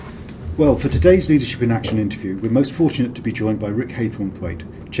Well, for today's Leadership in Action interview, we're most fortunate to be joined by Rick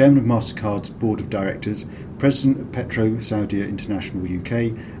Haythornthwaite, Chairman of MasterCard's Board of Directors, President of Petro Saudi International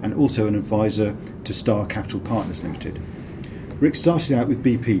UK, and also an advisor to Star Capital Partners Limited. Rick started out with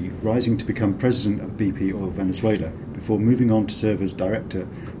BP, rising to become President of BP Oil Venezuela, before moving on to serve as Director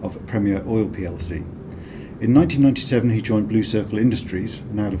of Premier Oil plc. In 1997 he joined Blue Circle Industries,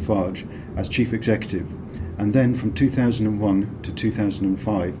 now Lafarge, as Chief Executive, and then from 2001 to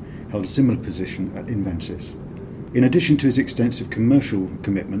 2005 held a similar position at Invensys. In addition to his extensive commercial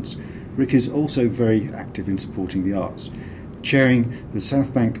commitments, Rick is also very active in supporting the arts, chairing the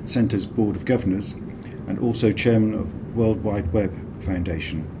Southbank Centre's Board of Governors and also Chairman of World Wide Web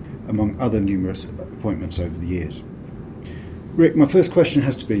Foundation, among other numerous appointments over the years. Rick, my first question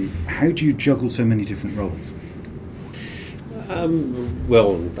has to be, how do you juggle so many different roles?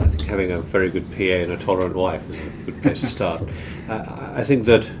 Well, I think having a very good PA and a tolerant wife is a good place to start. I think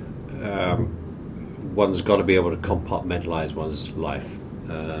that one's got to be able to compartmentalise one's life.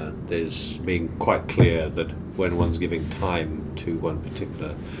 There's being quite clear that when one's giving time to one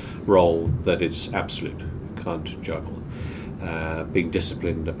particular role, that it's absolute. You can't juggle. Being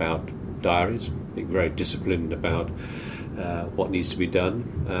disciplined about diaries, being very disciplined about what needs to be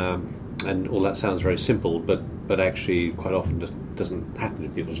done. And all that sounds very simple, but actually quite often doesn't happen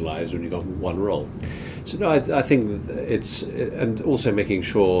in people's lives when you've got one role. So no, I think it's, and also making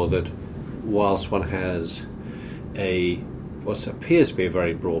sure that whilst one has what appears to be a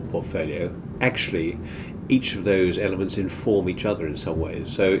very broad portfolio, actually each of those elements inform each other in some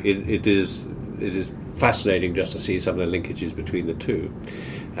ways. So it is fascinating just to see some of the linkages between the two.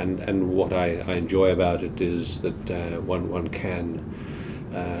 And what I enjoy about it is that one can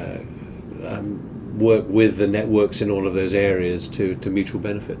work with the networks in all of those areas to mutual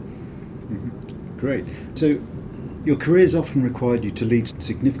benefit. Mm-hmm. Great. So your career's often required you to lead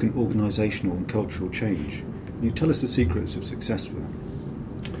significant organisational and cultural change. Can you tell us the secrets of success for that?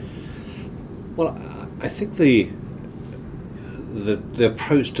 Well, I think the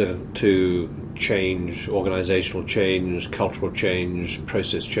approach to change, organisational change, cultural change,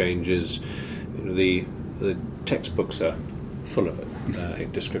 process changes, the textbooks are full of it,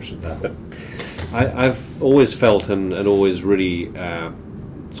 in description of that. But I've always felt and always really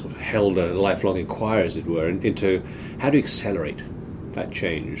sort of held a lifelong inquiry, as it were, into how to accelerate that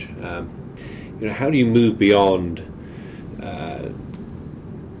change. How do you move beyond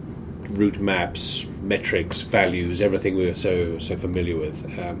route maps, metrics, values, everything we are so familiar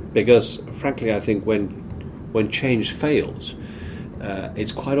with? Because, frankly, I think when change fails,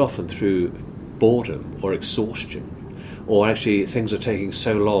 it's quite often through boredom or exhaustion, or actually things are taking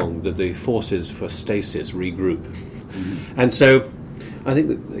so long that the forces for stasis regroup. Mm-hmm. And so I think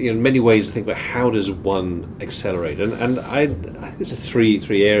that, in many ways to think about how does one accelerate, and I think there's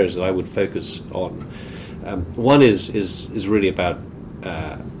three areas that I would focus on. One is really about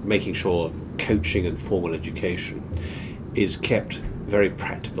making sure coaching and formal education is kept very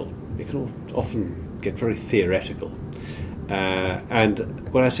practical. It can often get very theoretical, and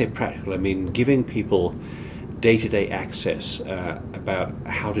when I say practical, I mean giving people day-to-day access about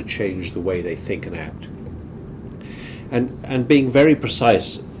how to change the way they think and act. And being very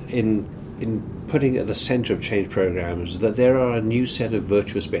precise in putting at the centre of change programs that there are a new set of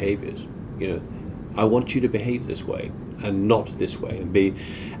virtuous behaviours. I want you to behave this way and not this way, and be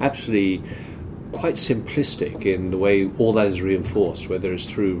absolutely quite simplistic in the way all that is reinforced, whether it's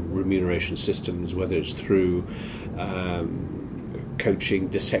through remuneration systems, whether it's through coaching,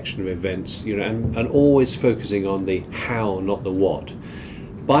 dissection of events, and always focusing on the how, not the what.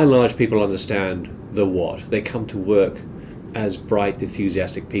 By and large, people understand the what. They come to work as bright,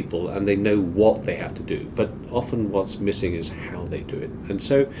 enthusiastic people, and they know what they have to do. But often what's missing is how they do it. And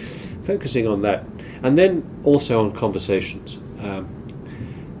so focusing on that. And then also on conversations.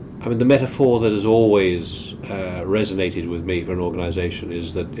 The metaphor that has always resonated with me for an organisation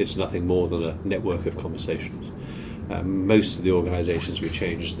is that it's nothing more than a network of conversations. Most of the organisations we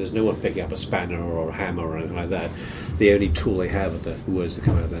change, there's no one picking up a spanner or a hammer or anything like that. The only tool they have are the words that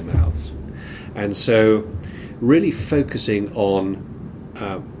come out of their mouths. And so really focusing on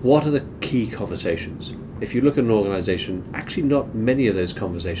what are the key conversations. If you look at an organisation, actually not many of those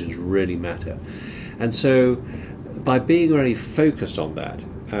conversations really matter. And so by being very focused on that,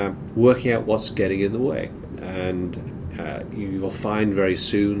 working out what's getting in the way. And you will find very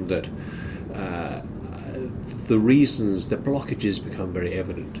soon that the reasons, the blockages become very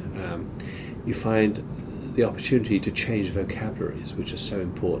evident. You find the opportunity to change vocabularies, which is so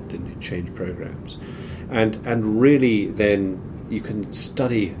important in change programs. And really then you can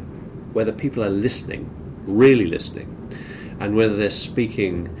study whether people are listening, really listening, and whether they're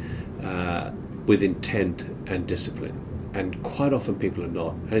speaking with intent and discipline. And quite often people are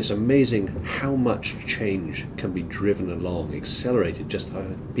not. And it's amazing how much change can be driven along, accelerated, just by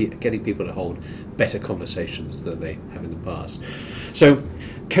getting people to hold better conversations than they have in the past. So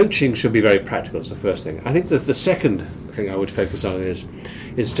coaching should be very practical, is the first thing. I think that the second thing I would focus on is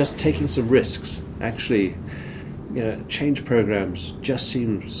just taking some risks. Actually, change programs just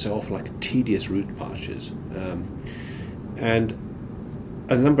seem so often like tedious route marches. And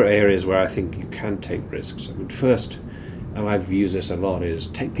a number of areas where I think you can take risks. I mean, first, and I've used this a lot, is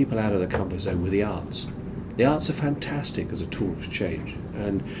take people out of the comfort zone with the arts. The arts are fantastic as a tool for change,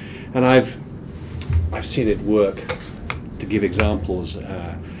 and I've seen it work. To give examples,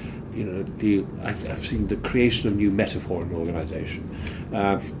 I've seen the creation of new metaphor in an organisation,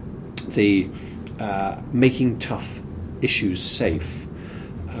 the making tough issues safe,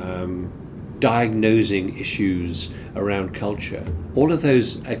 diagnosing issues around culture. All of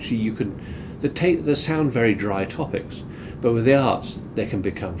those actually they sound very dry topics. But with the arts, they can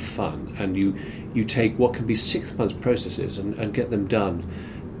become fun, and you take what can be 6 months processes and get them done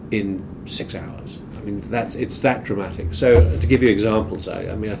in 6 hours. I mean, it's that dramatic. So to give you examples,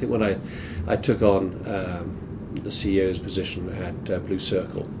 I think when I took on the CEO's position at Blue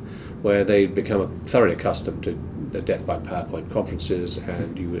Circle, where they'd become thoroughly accustomed to the death by PowerPoint conferences,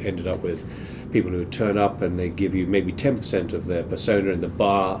 and you ended up with people who would turn up and they give you maybe 10% of their persona in the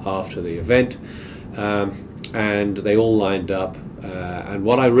bar after the event. And they all lined up, and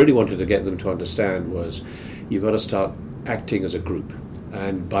what I really wanted to get them to understand was you've got to start acting as a group.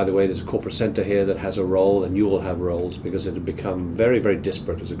 And by the way, there's a corporate centre here that has a role, and you all have roles, because it had become very, very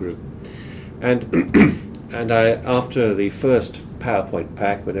disparate as a group. And after the first PowerPoint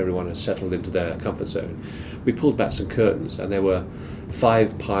pack, when everyone had settled into their comfort zone, we pulled back some curtains, and there were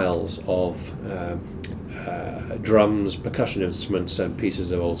 5 piles of drums, percussion instruments, and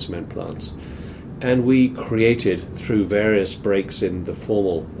pieces of old cement plants. And we created, through various breaks in the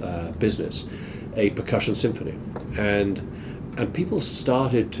formal business, a percussion symphony. And people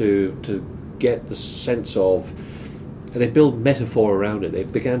started to get the sense of, and they built metaphor around it. They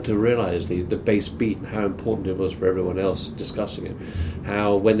began to realize the bass beat and how important it was for everyone else discussing it.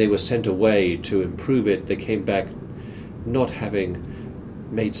 How when they were sent away to improve it, they came back not having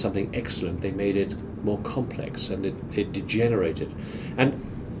made something excellent. They made it more complex, and it degenerated. And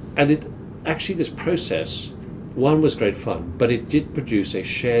it actually, this process, one, was great fun, but it did produce a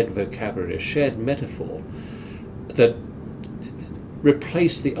shared vocabulary, a shared metaphor that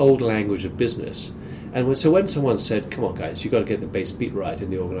replaced the old language of business. And so when someone said, "Come on, guys, you've got to get the bass beat right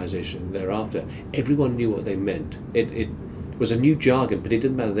in the organisation," thereafter, everyone knew what they meant. It was a new jargon, but it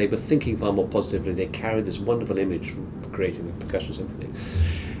didn't matter. They were thinking far more positively. They carried this wonderful image from creating the percussion symphony.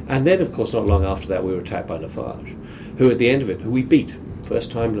 And then, of course, not long after that, we were attacked by Lafarge, who at the end of it, who we beat.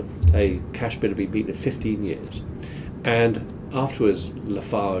 First time a cash bid had been beaten in 15 years. And afterwards,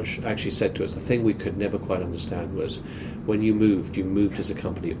 Lafarge actually said to us, the thing we could never quite understand was, when you moved as a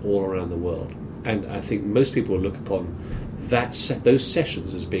company all around the world. And I think most people will look upon those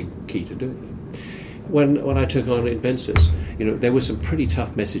sessions as being key to doing it. When I took on Invensys, there were some pretty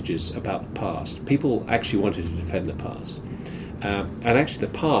tough messages about the past. People actually wanted to defend the past. And actually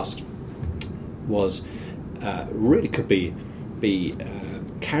the past was really could be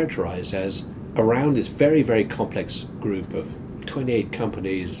characterized as around this very, very complex group of 28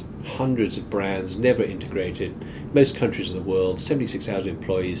 companies, hundreds of brands, never integrated, most countries in the world, 76,000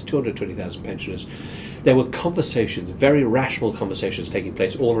 employees, 220,000 pensioners. There were conversations, very rational conversations taking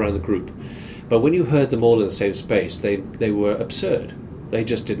place all around the group. But when you heard them all in the same space, they were absurd. They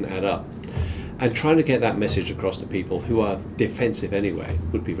just didn't add up. And trying to get that message across to people who are defensive anyway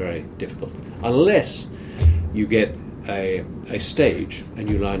would be very difficult. Unless you get a stage and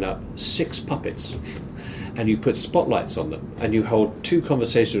you line up 6 puppets and you put spotlights on them and you hold 2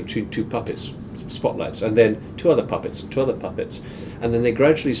 conversations between 2 puppets, spotlights, and then 2 other puppets, and then they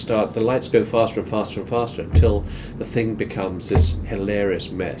gradually start, the lights go faster and faster and faster until the thing becomes this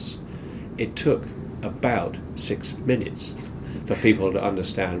hilarious mess. It took about 6 minutes for people to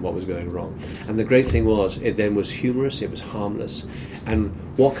understand what was going wrong. And the great thing was, it then was humorous, it was harmless, and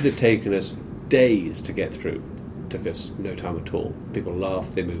what could have taken us days to get through took us no time at all. People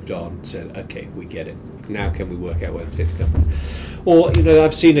laughed, they moved on, said, okay, we get it. Now can we work out where to take the company? Or,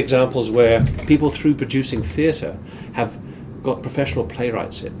 I've seen examples where people, through producing theatre, have got professional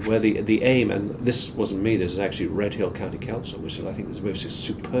playwrights in, where the aim, and this wasn't me, this is actually Red Hill County Council, which I think is the most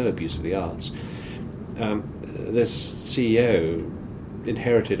superb use of the arts. This CEO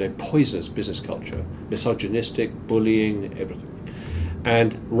inherited a poisonous business culture, misogynistic, bullying, everything.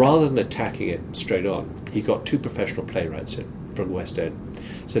 And rather than attacking it straight on, he got 2 professional playwrights in from the West End.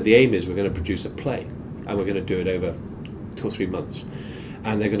 So the aim is we're going to produce a play, and we're going to do it over 2 or 3 months.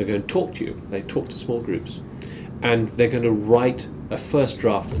 And they're going to go and talk to you. They talk to small groups. And they're going to write a first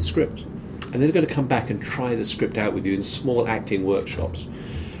draft of the script. And they're going to come back and try the script out with you in small acting workshops.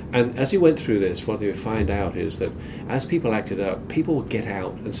 And as you went through this, what you find out is that as people acted out, people would get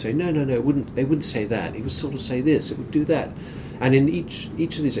out and say, no, they wouldn't say that. It would sort of say this, it would do that. And in each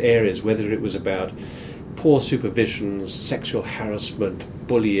of these areas, whether it was about poor supervision, sexual harassment,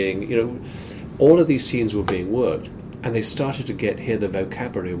 bullying, all of these scenes were being worked. And they started to hear the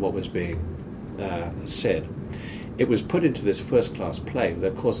vocabulary of what was being said. It was put into this first-class play, but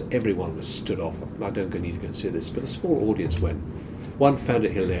of course everyone was stood off. I don't need to go and see this, but a small audience went. 1 found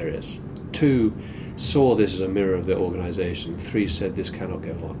it hilarious. 2 saw this as a mirror of the organisation. 3 said this cannot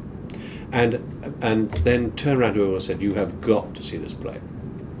go on. And then turned around to everyone and said, you have got to see this play.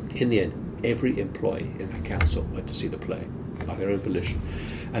 In the end, every employee in that council went to see the play by their own volition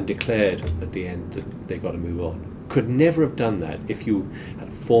and declared at the end that they got to move on. Could never have done that if you had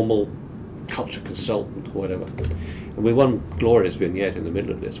a formal culture consultant or whatever. And we one glorious vignette in the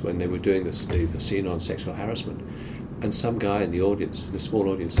middle of this when they were doing the scene on sexual harassment, and some guy in the audience, the small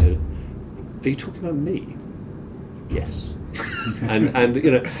audience, said, "Are you talking about me?" Yes.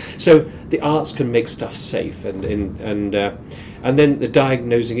 and so the arts can make stuff safe, and then the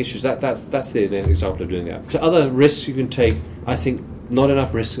diagnosing issues. That's the example of doing that. So other risks you can take, I think, not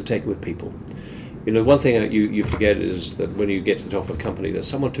enough risks are taken with people. One thing you forget is that when you get to the top of a company, that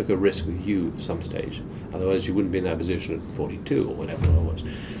someone took a risk with you at some stage. Otherwise, you wouldn't be in that position at 42 or whatever it was.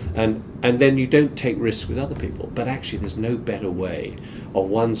 And then you don't take risks with other people. But actually, there's no better way of,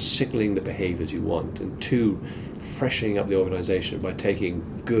 1, signaling the behaviours you want, and 2, freshening up the organisation by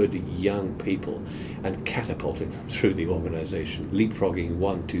taking good young people and catapulting them through the organisation, leapfrogging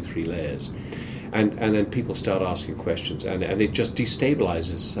 1, 2, 3 layers. And then people start asking questions, and it just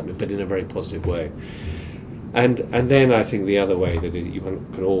destabilises something, but in a very positive way. And then I think the other way that you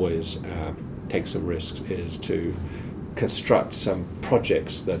can always take some risks is to construct some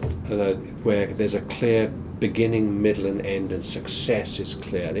projects that where there's a clear beginning, middle, and end, and success is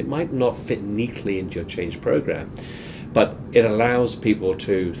clear. And it might not fit neatly into your change program, but it allows people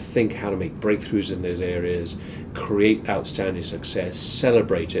to think how to make breakthroughs in those areas, create outstanding success,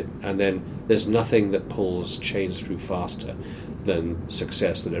 celebrate it, and then there's nothing that pulls change through faster than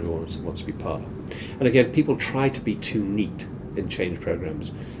success that everyone wants to be part of. And again, people try to be too neat in change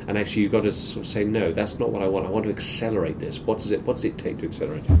programs, and actually you've got to sort of say, no, that's not what I want. I want to accelerate this. What does it take to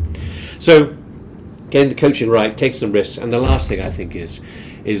accelerate it? So, getting the coaching right, take some risks, and the last thing I think is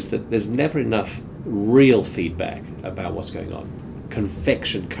that there's never enough real feedback about what's going on.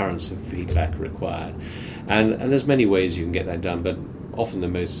 Convection currents of feedback required, and there's many ways you can get that done, but often the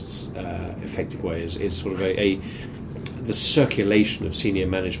most effective way is sort of the circulation of senior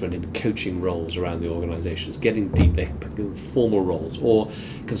management in coaching roles around the organisations, getting deep, formal roles, or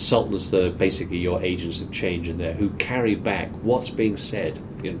consultants that are basically your agents of change in there, who carry back what's being said,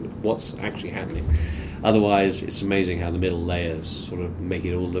 what's actually happening. Otherwise, it's amazing how the middle layers sort of make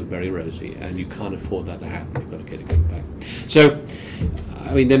it all look very rosy, and you can't afford that to happen. You've got to get it going back. So,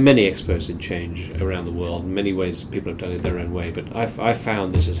 I mean, there are many experts in change around the world. In many ways, people have done it their own way, but I've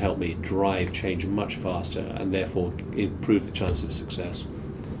found this has helped me drive change much faster and therefore improve the chance of success.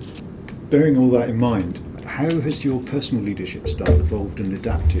 Bearing all that in mind, how has your personal leadership style evolved and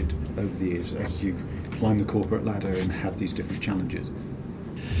adapted over the years as you've climbed the corporate ladder and had these different challenges?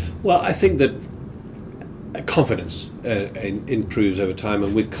 Well, I think that confidence improves over time,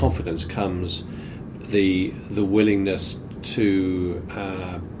 and with confidence comes the willingness to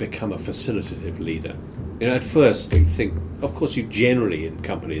become a facilitative leader. At first you think, of course, you generally in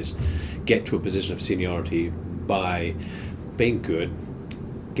companies get to a position of seniority by being good,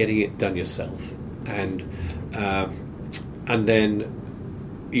 getting it done yourself, and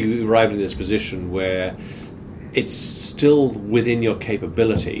then you arrive in this position where it's still within your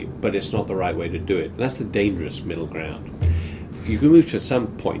capability, but it's not the right way to do it. And that's the dangerous middle ground. You can move to some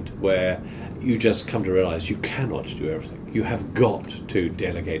point where you just come to realize you cannot do everything. You have got to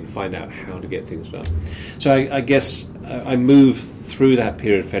delegate and find out how to get things done. So I guess I moved through that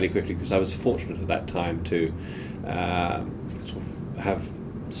period fairly quickly because I was fortunate at that time to sort of have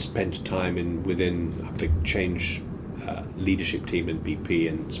spent time within a big change leadership team in BP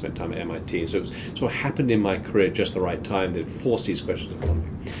and spent time at MIT. So it sort of happened in my career at just the right time that forced these questions upon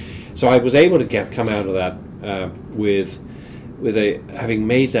me. So I was able to come out of that with having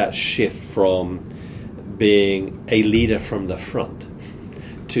made that shift from being a leader from the front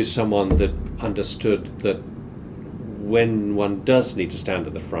to someone that understood that when one does need to stand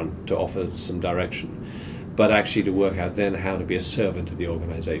at the front to offer some direction, but actually to work out then how to be a servant of the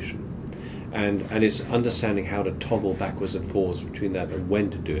organisation. And it's understanding how to toggle backwards and forwards between that and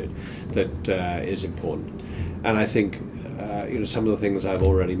when to do it that is important. And I think some of the things I've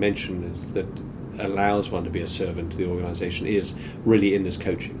already mentioned is that allows one to be a servant to the organisation is really in this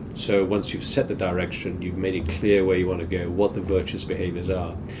coaching. So once you've set the direction, you've made it clear where you want to go, what the virtuous behaviours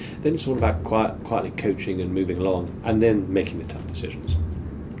are, then it's all about quietly coaching and moving along, and then making the tough decisions.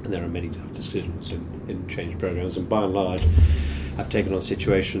 And there are many tough decisions in change programs, and by and large, I've taken on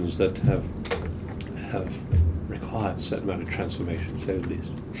situations that have required a certain amount of transformation, to say the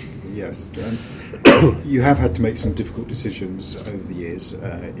least. Yes. You have had to make some difficult decisions over the years,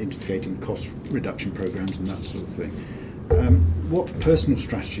 instigating cost reduction programs and that sort of thing. What personal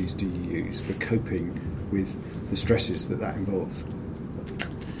strategies do you use for coping with the stresses that involves?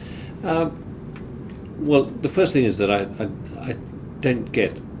 Well, the first thing is that I don't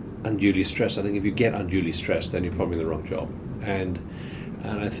get unduly stressed. I think if you get unduly stressed, then you're probably in the wrong job. And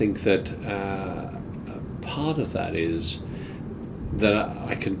I think that part of that is that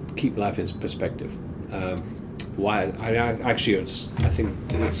I can keep life in perspective. Why? I think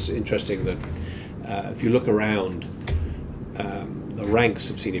it's interesting that if you look around the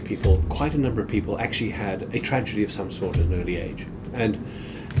ranks of senior people, quite a number of people actually had a tragedy of some sort at an early age, and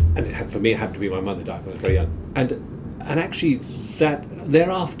for me, it happened to be my mother died when I was very young, and actually that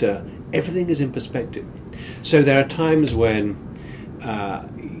thereafter everything is in perspective. So there are times when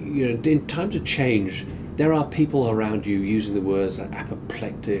in times of change, there are people around you using the words like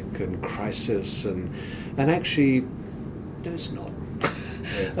apoplectic and crisis, and actually, no, it's not.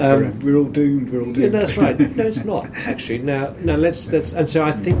 We're all doomed. We're all doomed. Yeah, that's right. No, it's not actually. Now let's. And so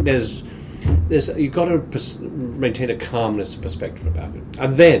I think there's you've got to maintain a calmness and perspective about it,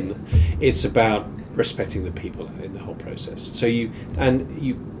 and then it's about respecting the people in the whole process. So you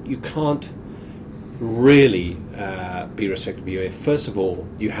can't really be respectful of you if, first of all,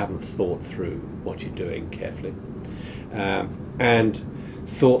 you haven't thought through what you're doing carefully, and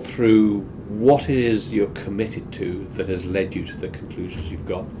thought through what it is you're committed to that has led you to the conclusions you've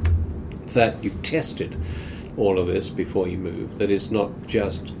got, that you've tested all of this before you move, that it's not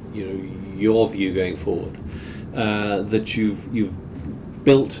just your view going forward, that you've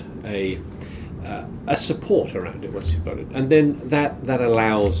built a support around it once you've got it, and then that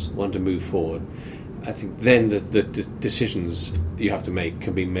allows one to move forward. I think then the decisions you have to make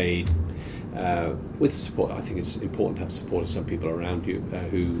can be made with support. I think it's important to have support of some people around you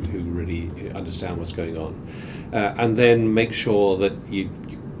who really understand what's going on, and then make sure that you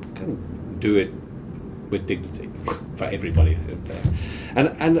can do it with dignity for everybody. And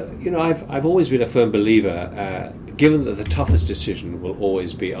I've always been a firm believer. Given that the toughest decision will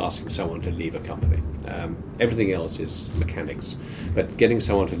always be asking someone to leave a company. Everything else is mechanics, but getting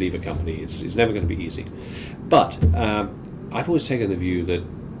someone to leave a company is never going to be easy. But I've always taken the view that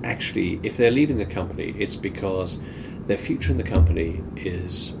actually, if they're leaving the company, it's because their future in the company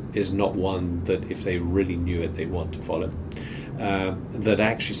is not one that, if they really knew it, they want to follow. That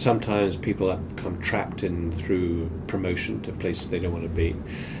actually sometimes people have become trapped in through promotion to places they don't want to be,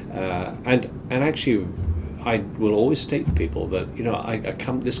 and actually, I will always state to people that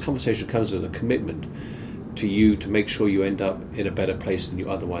this conversation comes with a commitment to you to make sure you end up in a better place than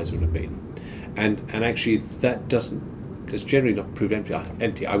you otherwise would have been, and actually that's generally not proved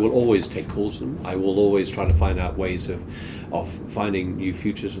empty. I will always take calls from them. I will always try to find out ways of finding new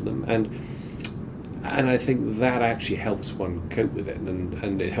futures for them, and I think that actually helps one cope with it,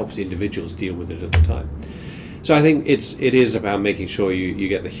 and it helps the individuals deal with it at the time. So I think it is about making sure you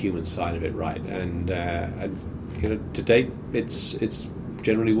get the human side of it right, and to date it's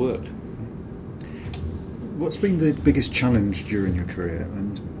generally worked. What's been the biggest challenge during your career,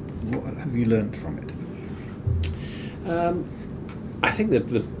 and what have you learned from it? I think that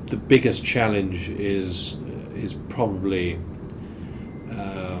the biggest challenge is probably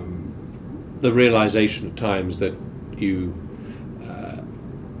the realization at times that you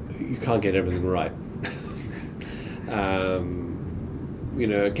can't get everything right.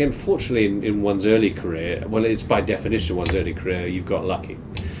 Again, fortunately, in one's early career, well, it's by definition one's early career, you've got lucky,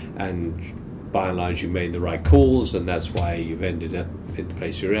 and by and large, you made the right calls, and that's why you've ended up in the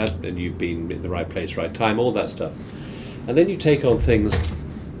place you're at, and you've been in the right place, right time, all that stuff. And then you take on things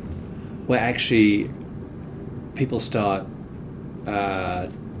where actually people start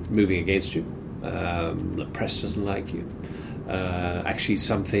moving against you. The press doesn't like you. Actually,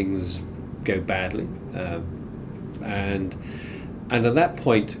 some things go badly. And at that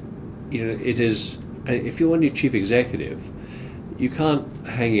point, it is. If you're one chief executive, you can't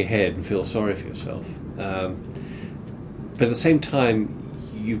hang your head and feel sorry for yourself. But at the same time,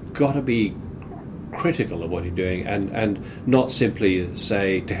 you've got to be critical of what you're doing, and not simply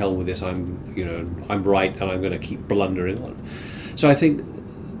say, to hell with this, I'm right and I'm going to keep blundering on. So I think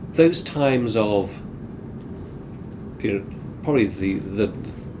those times of, probably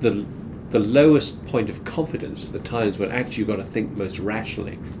the lowest point of confidence, the times when actually you've got to think most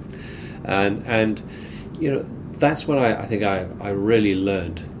rationally, and that's when I think I really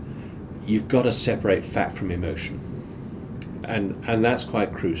learned you've got to separate fact from emotion, and that's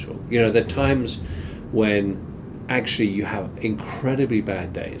quite crucial. There are times when actually you have incredibly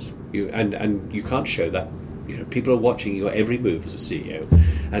bad days, and you can't show that. People are watching your every move as a CEO,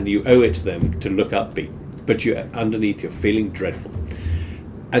 and you owe it to them to look upbeat, but underneath you're feeling dreadful.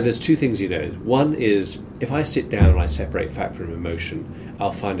 And there's two things One is, if I sit down and I separate fact from emotion,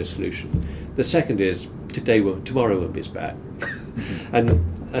 I'll find a solution. The second is, tomorrow won't be as bad. And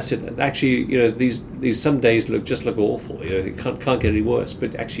that's it. Actually, these some days look awful. It can't get any worse.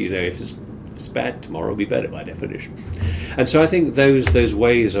 But actually, if it's bad, tomorrow will be better by definition. And so I think those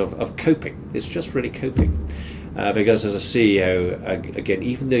ways of coping, it's just really coping. Because as a CEO, again,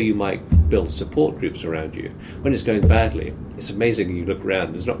 even though you might build support groups around you, when it's going badly, it's amazing. You look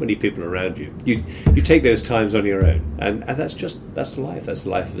around; there's not many people around you. You take those times on your own, and that's life. That's the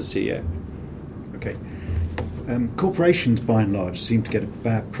life of a CEO. Okay. Corporations, by and large, seem to get a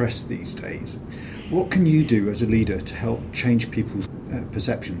bad press these days. What can you do as a leader to help change people's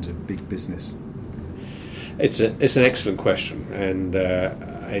perceptions of big business? It's an excellent question, and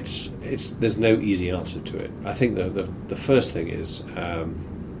there's no easy answer to it. I think the first thing is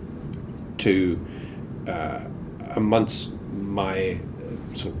to amongst my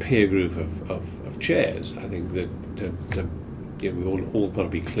sort of peer group of chairs, I think that we've all got to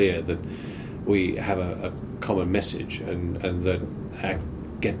be clear that we have a common message, and that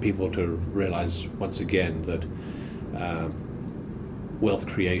get people to realise once again that wealth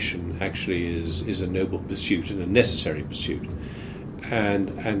creation actually is a noble pursuit and a necessary pursuit,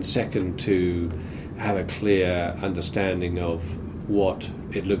 and second, to have a clear understanding of what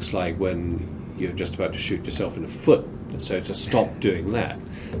it looks like when you're just about to shoot yourself in the foot, so to stop doing that.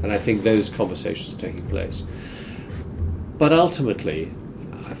 And I think those conversations are taking place. But ultimately,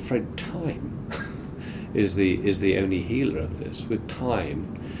 I'm afraid time is the only healer of this. With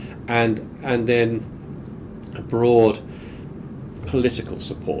time, and then a broad political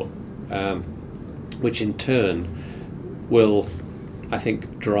support, which in turn will, I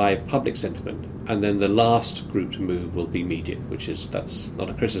think, drive public sentiment. And then the last group to move will be media, that's not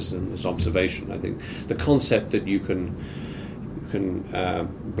a criticism, it's observation. I think the concept that you can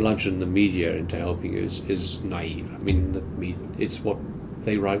bludgeon the media into helping you is naive. I mean, it's what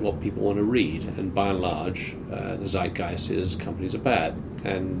they write, what people want to read, and by and large, the zeitgeist is companies are bad,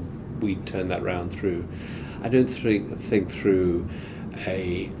 and we turn that round through. I don't think through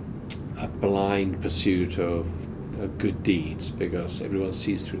a blind pursuit of good deeds, because everyone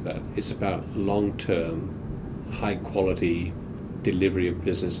sees through that. It's about long-term, high-quality delivery of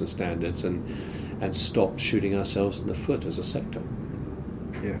business and standards, and stop shooting ourselves in the foot as a sector.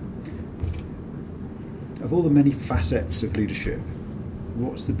 Yeah. Of all the many facets of leadership,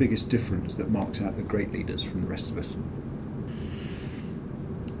 what's the biggest difference that marks out the great leaders from the rest of us?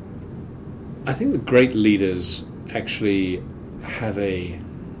 I think the great leaders actually are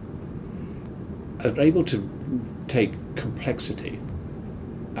able to take complexity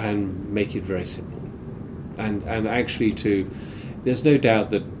and make it very simple, and actually there's no doubt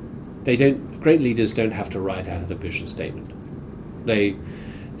that great leaders don't have to write out a vision statement.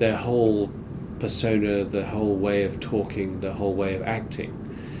 Their whole persona, the whole way of talking, the whole way of acting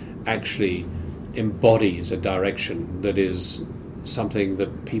actually embodies a direction that is something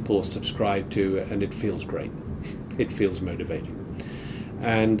that people subscribe to, and it feels great. It feels motivating,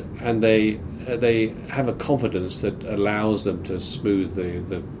 and they have a confidence that allows them to smooth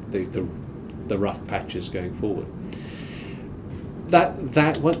the rough patches going forward.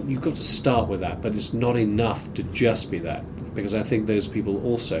 You've got to start with that, but it's not enough to just be that, because I think those people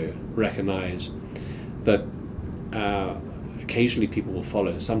also recognise that occasionally people will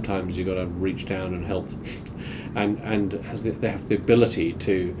follow. Sometimes you've got to reach down and help them, and they have the ability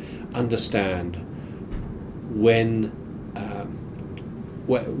to understand when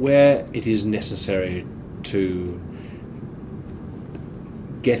where it is necessary to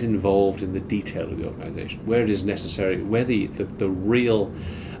get involved in the detail of the organisation, where it is necessary, where the real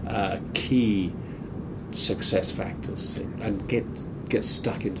key success factors sit, and get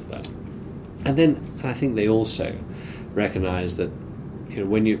stuck into that. And I think they also recognise that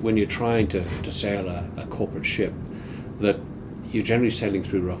when you're trying to sail a corporate ship, that you're generally sailing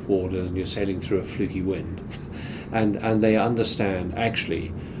through rough waters and you're sailing through a fluky wind, and they understand actually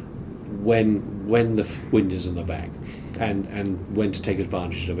when when the wind is in the back, and when to take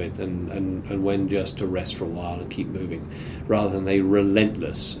advantage of it, and when just to rest for a while and keep moving, rather than a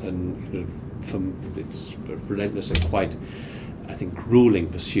relentless and it's relentless and quite, I think, grueling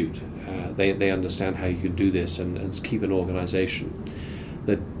pursuit. They understand how you can do this and keep an organisation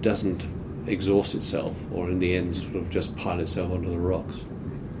that doesn't exhaust itself or in the end sort of just pile itself onto the rocks.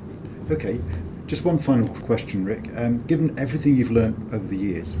 Okay, just one final question, Rick. Given everything you've learned over the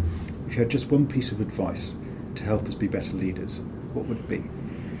years, if you had just one piece of advice to help us be better leaders, what would it be?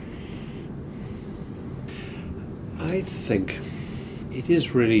 I think it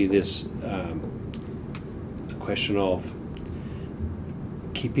is really this a question of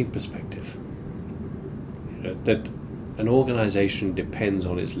keeping perspective. That an organisation depends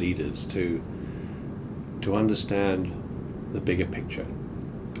on its leaders to understand the bigger picture,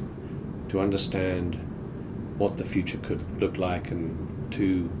 to understand what the future could look like, and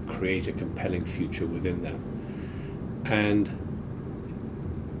to create a compelling future within that. And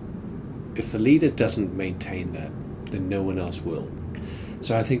if the leader doesn't maintain that, then no one else will.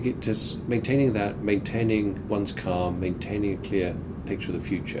 So I think it just maintaining one's calm, maintaining a clear picture of the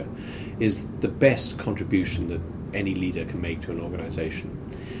future is the best contribution that any leader can make to an organisation.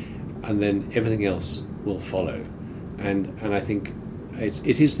 And then everything else will follow. And I think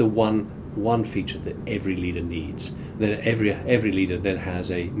it is the one feature that every leader needs. Then every leader then has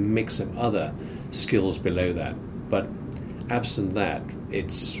a mix of other skills below that. But absent that,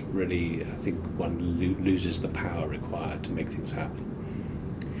 it's really, I think, one loses the power required to make things happen.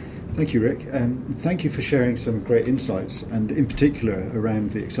 Thank you, Rick. Thank you for sharing some great insights, and in particular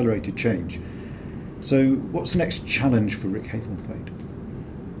around the accelerated change. So what's the next challenge for Rick Haythornthwaite?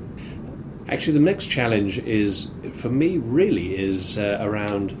 Actually, the next challenge is, for me, really is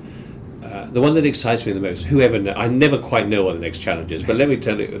around the one that excites me the most. I never quite know what the next challenge is, but let me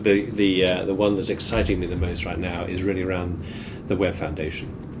tell you, the one that's exciting me the most right now is really around the Web Foundation,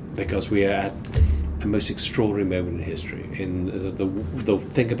 because we are at a most extraordinary moment in history. In the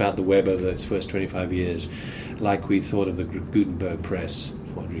think about the web over its first 25 years, like we thought of the Gutenberg press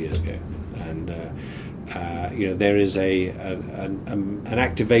 400 years ago, and there is an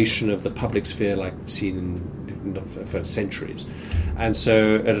activation of the public sphere like we've seen for centuries. And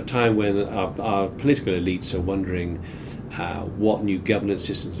so at a time when our political elites are wondering what new governance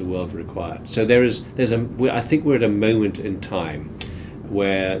systems the world required. So I think we're at a moment in time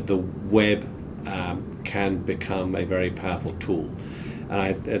where the web can become a very powerful tool.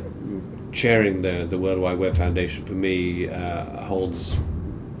 And chairing the World Wide Web Foundation for me holds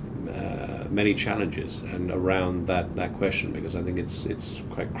many challenges and around that question, because I think it's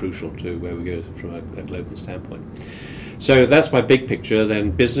quite crucial to where we go from a global standpoint. So that's my big picture.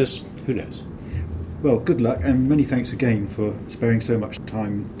 Then business, who knows? Well, good luck, and many thanks again for sparing so much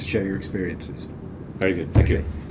time to share your experiences. Very good. Thank you.